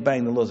completely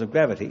obeying the laws of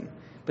gravity,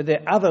 but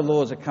there are other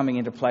laws are coming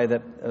into play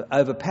that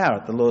overpower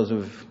it, the laws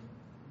of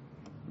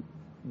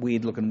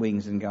weird-looking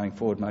wings and going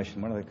forward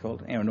motion. What are they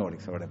called?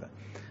 Aeronautics or whatever.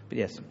 But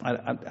yes, I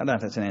don't know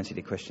if that's an answer to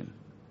your question.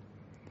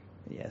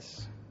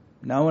 Yes.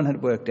 No one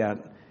had worked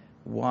out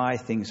why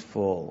things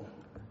fall,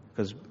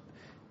 because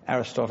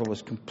Aristotle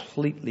was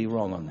completely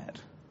wrong on that.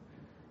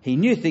 He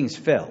knew things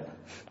fell.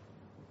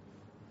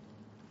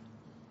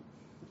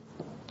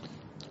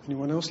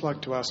 Anyone else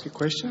like to ask a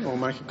question or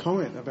make a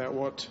comment about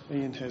what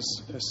Ian has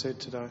said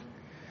today?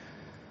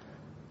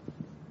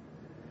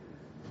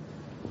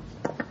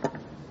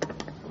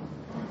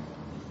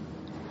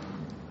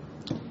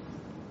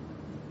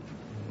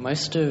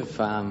 Most of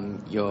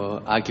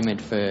your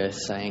argument for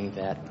saying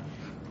that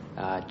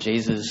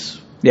Jesus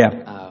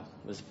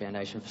was the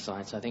foundation for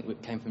science, I think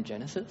it came from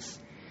Genesis.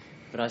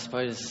 But I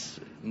suppose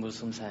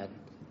Muslims had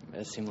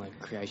a similar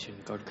creation.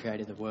 God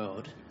created the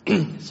world.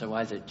 So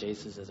why is it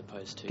Jesus as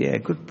opposed to... Yeah,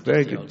 good,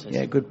 very good.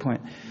 Yeah, good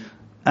point.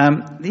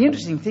 The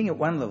interesting thing at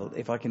one level,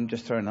 if I can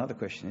just throw another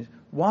question, is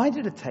why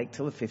did it take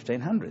till the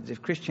 1500s?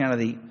 If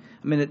Christianity,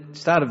 it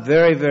started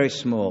very, very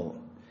small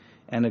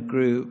and it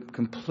grew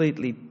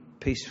completely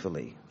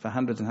peacefully for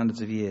hundreds and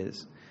hundreds of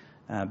years,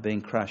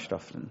 being crushed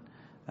often.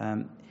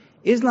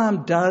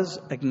 Islam does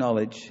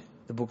acknowledge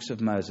the books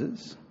of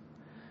Moses,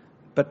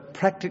 but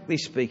practically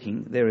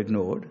speaking, they're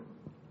ignored.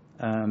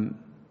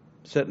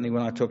 Certainly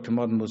when I talk to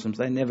modern Muslims,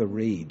 they never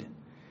read.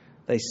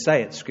 They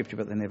say it's scripture,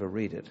 but they never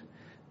read it.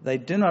 They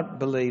do not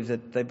believe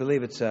that, they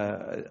believe it's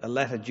a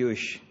latter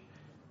Jewish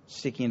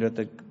sticking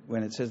into it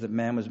when it says that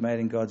man was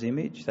made in God's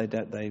image.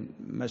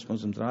 Most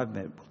Muslims that I've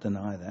met will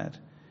deny that.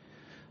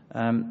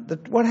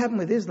 What happened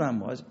with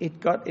Islam was it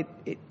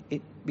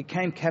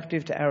became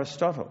captive to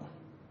Aristotle.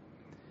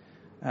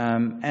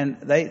 And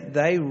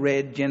they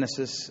read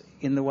Genesis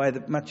in the way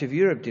that much of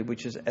Europe did,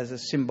 which is as a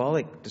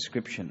symbolic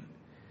description.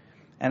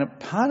 And a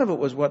part of it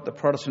was what the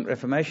Protestant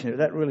Reformation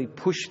did. That really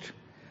pushed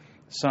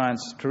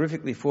science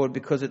terrifically forward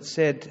because it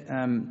said,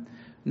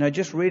 no,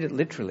 just read it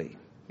literally.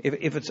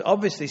 If it's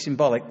obviously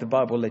symbolic, the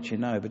Bible will let you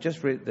know, but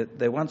just read that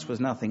there once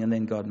was nothing and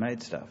then God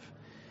made stuff.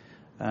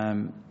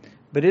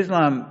 But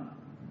Islam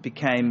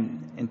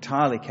became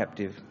entirely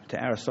captive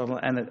to Aristotle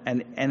and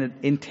it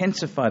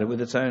intensified it with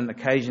its own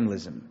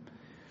occasionalism.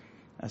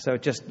 So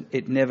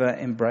it never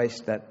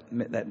embraced that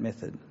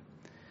method.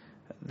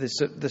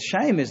 The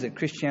shame is that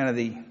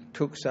Christianity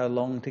took so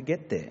long to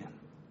get there.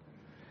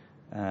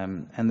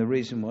 And the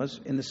reason was,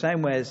 in the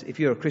same way as if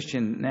you're a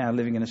Christian now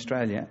living in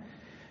Australia,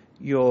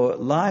 your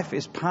life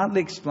is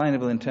partly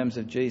explainable in terms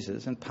of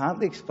Jesus and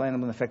partly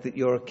explainable in the fact that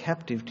you're a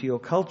captive to your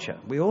culture.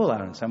 We all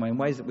are in some way, in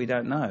ways that we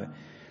don't know.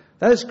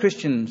 Those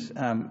Christians,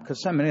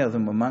 because so many of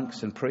them were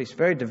monks and priests,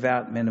 very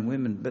devout men and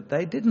women, but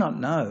they did not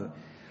know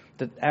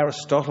that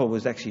Aristotle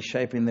was actually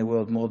shaping their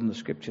world more than the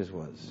Scriptures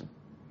was.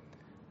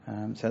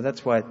 So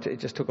that's why it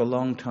just took a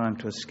long time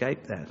to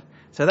escape that.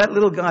 So that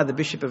little guy,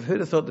 who'd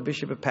have thought the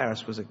Bishop of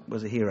Paris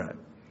was a hero?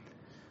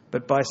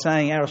 But by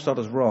saying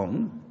Aristotle's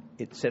wrong,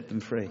 it set them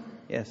free.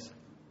 Yes?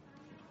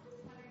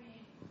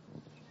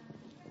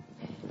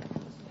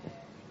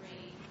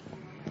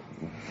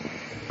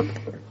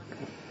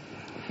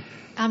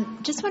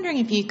 Just wondering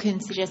if you can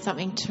suggest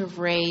something to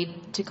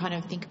read to kind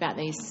of think about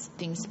these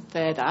things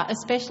further,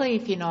 especially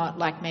if you're not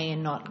like me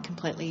and not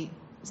completely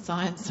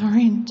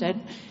science-oriented.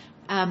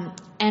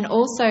 And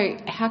also,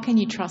 how can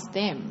you trust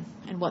them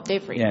and what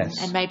they've written?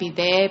 Yes. And maybe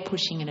they're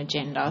pushing an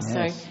agenda. Yes.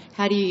 So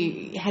how do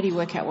you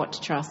work out what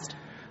to trust?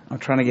 I'm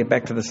trying to get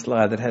back to the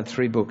slide that had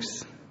 3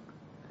 books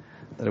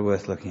that are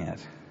worth looking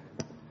at.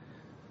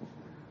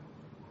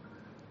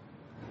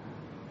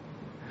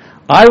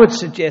 I would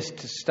suggest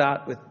to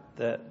start with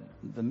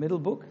the middle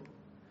book,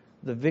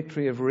 The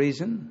Victory of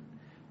Reason,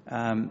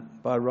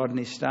 by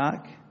Rodney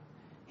Stark.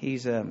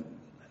 He's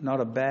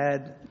not a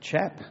bad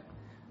chap,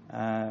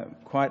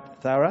 quite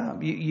thorough.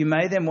 You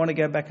may then want to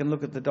go back and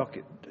look at the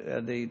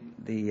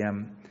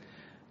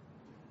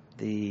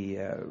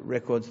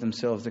records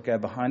themselves that go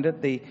behind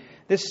it.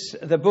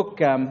 The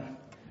book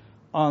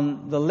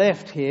on the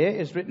left here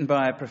is written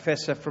by a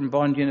professor from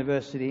Bond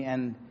University,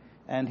 and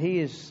he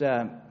is.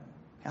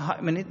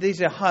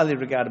 These are highly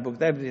regarded books.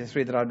 They're the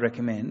 3 that I'd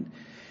recommend.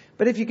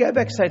 But if you go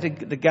back, say,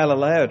 to the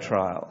Galileo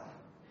trial,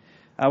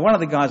 one of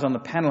the guys on the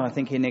panel, I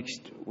think here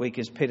next week,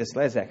 is Peter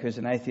Slezak, who's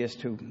an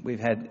atheist who we've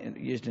had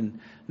used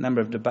in a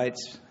number of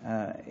debates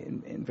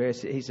in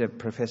various... He's a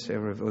professor,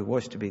 or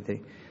was to be the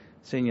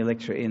senior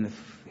lecturer in the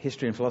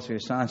history and philosophy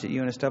of science at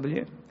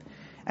UNSW.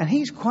 And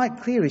he's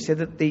quite clear. He said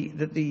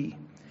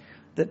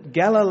that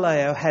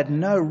Galileo had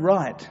no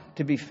right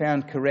to be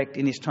found correct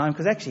in his time,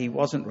 because actually he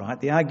wasn't right.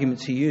 The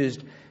arguments he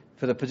used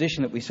for the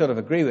position that we sort of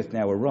agree with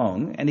now were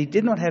wrong, and he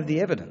did not have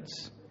the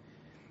evidence.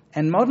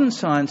 And modern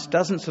science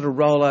doesn't sort of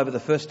roll over the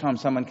first time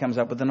someone comes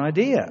up with an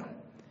idea.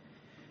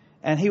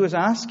 And he was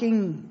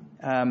asking...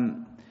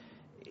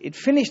 it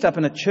finished up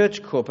in a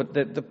church court, but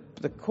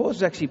the cause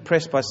was actually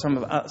pressed by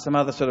some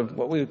other sort of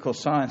what we would call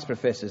science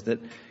professors that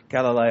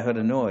Galileo had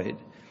annoyed.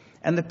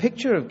 And the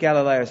picture of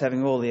Galileo as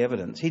having all the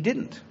evidence, he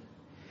didn't.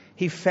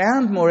 He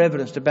found more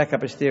evidence to back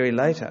up his theory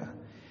later.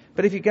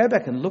 But if you go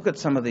back and look at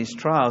some of these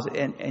trials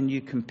and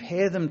you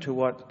compare them to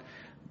what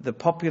the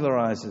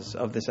popularisers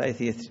of this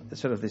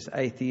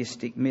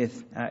atheistic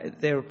myth,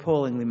 they're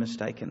appallingly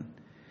mistaken.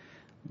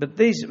 But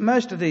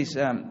most of these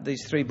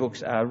 3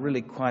 books are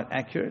really quite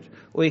accurate.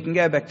 Or you can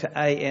go back to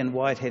A.N.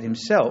 Whitehead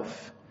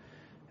himself.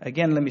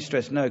 Again, let me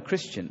stress, no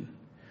Christian,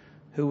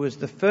 who was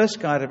the first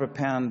guy to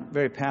propound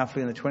very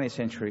powerfully in the 20th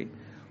century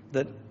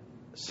that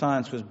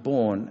science was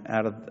born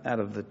out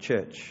of the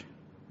church.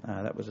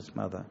 That was its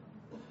mother.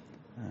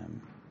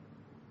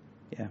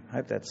 I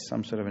hope that's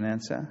some sort of an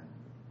answer.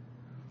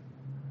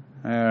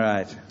 All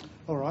right.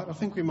 All right, I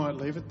think we might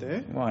leave it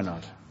there. Why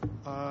not?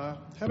 How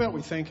about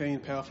we thank Ian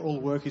Power for all the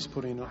work he's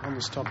put in on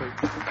this topic.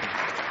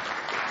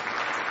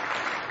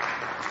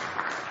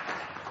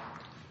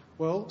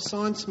 Well,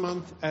 Science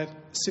Month at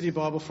City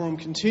Bible Forum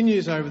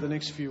continues over the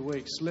next few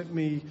weeks. Let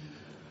me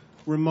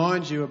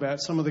remind you about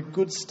some of the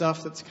good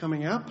stuff that's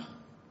coming up,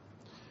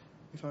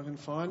 if I can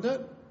find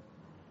it.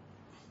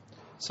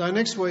 So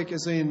next week,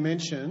 as Ian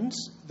mentioned,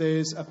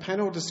 there's a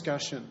panel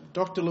discussion.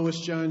 Dr. Lewis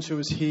Jones, who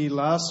was here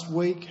last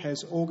week,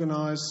 has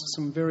organised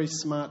some very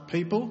smart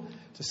people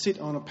to sit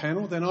on a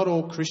panel. They're not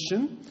all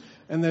Christian,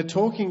 and they're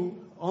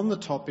talking on the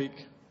topic,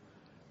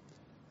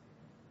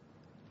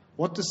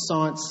 what does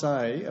science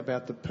say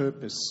about the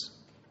purpose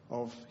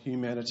of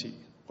humanity?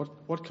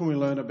 What can we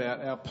learn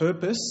about our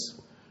purpose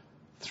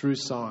through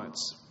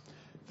science?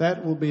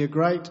 That will be a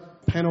great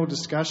panel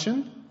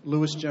discussion.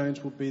 Lewis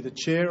Jones will be the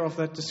chair of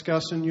that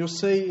discussion. You'll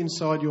see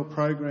inside your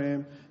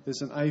program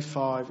there's an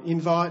A5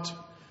 invite.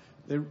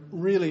 They're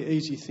really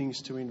easy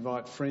things to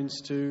invite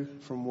friends to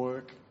from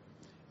work.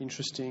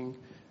 Interesting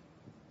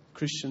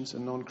Christians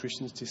and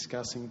non-Christians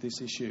discussing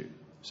this issue.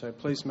 So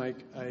please make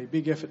a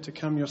big effort to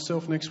come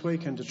yourself next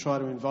week and to try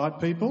to invite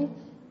people.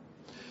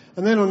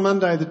 And then on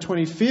Monday the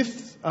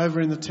 25th,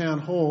 over in the Town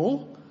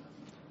Hall,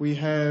 we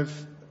have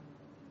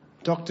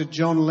Dr.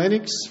 John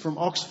Lennox from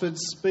Oxford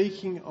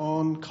speaking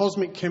on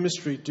cosmic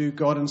chemistry, do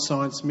God and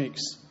science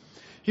mix?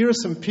 Here are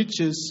some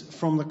pictures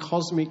from the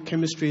cosmic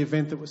chemistry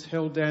event that was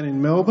held down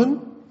in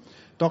Melbourne.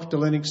 Dr.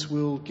 Lennox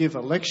will give a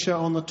lecture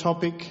on the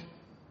topic.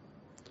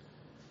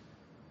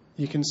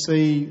 You can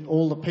see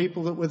all the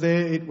people that were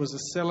there. It was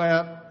a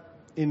sellout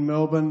in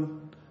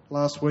Melbourne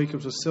last week. It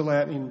was a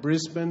sellout in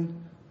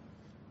Brisbane.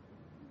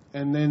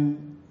 And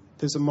then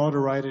there's a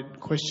moderated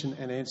question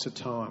and answer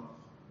time.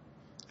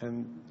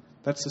 And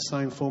that's the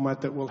same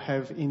format that we'll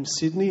have in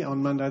Sydney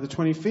on Monday the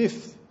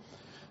 25th.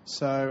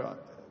 So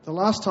the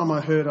last time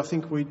I heard, I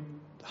think we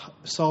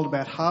sold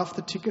about half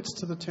the tickets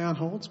to the Town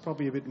Hall. It's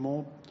probably a bit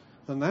more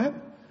than that.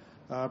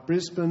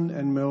 Brisbane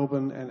and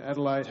Melbourne and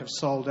Adelaide have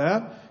sold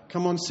out.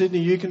 Come on, Sydney,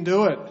 you can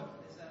do it. Apparently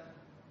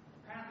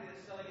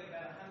they're selling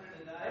about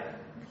 100 a day,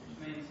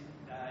 which means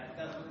it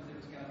doesn't look as if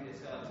it's going to be a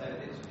seller. So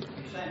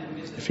it's a shame to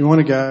miss it. If you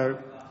want to go,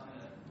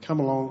 come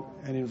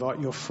along and invite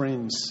your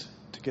friends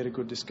to get a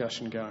good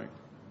discussion going.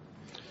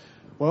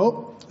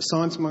 Well,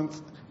 Science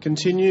Month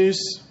continues.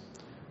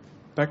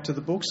 Back to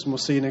the books, and we'll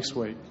see you next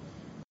week.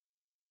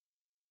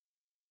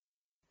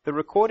 The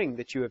recording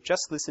that you have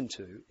just listened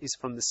to is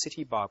from the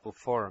City Bible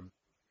Forum.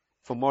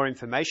 For more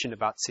information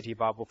about City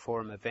Bible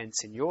Forum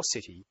events in your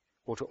city,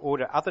 or to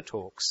order other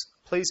talks,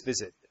 please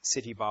visit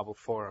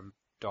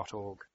citybibleforum.org.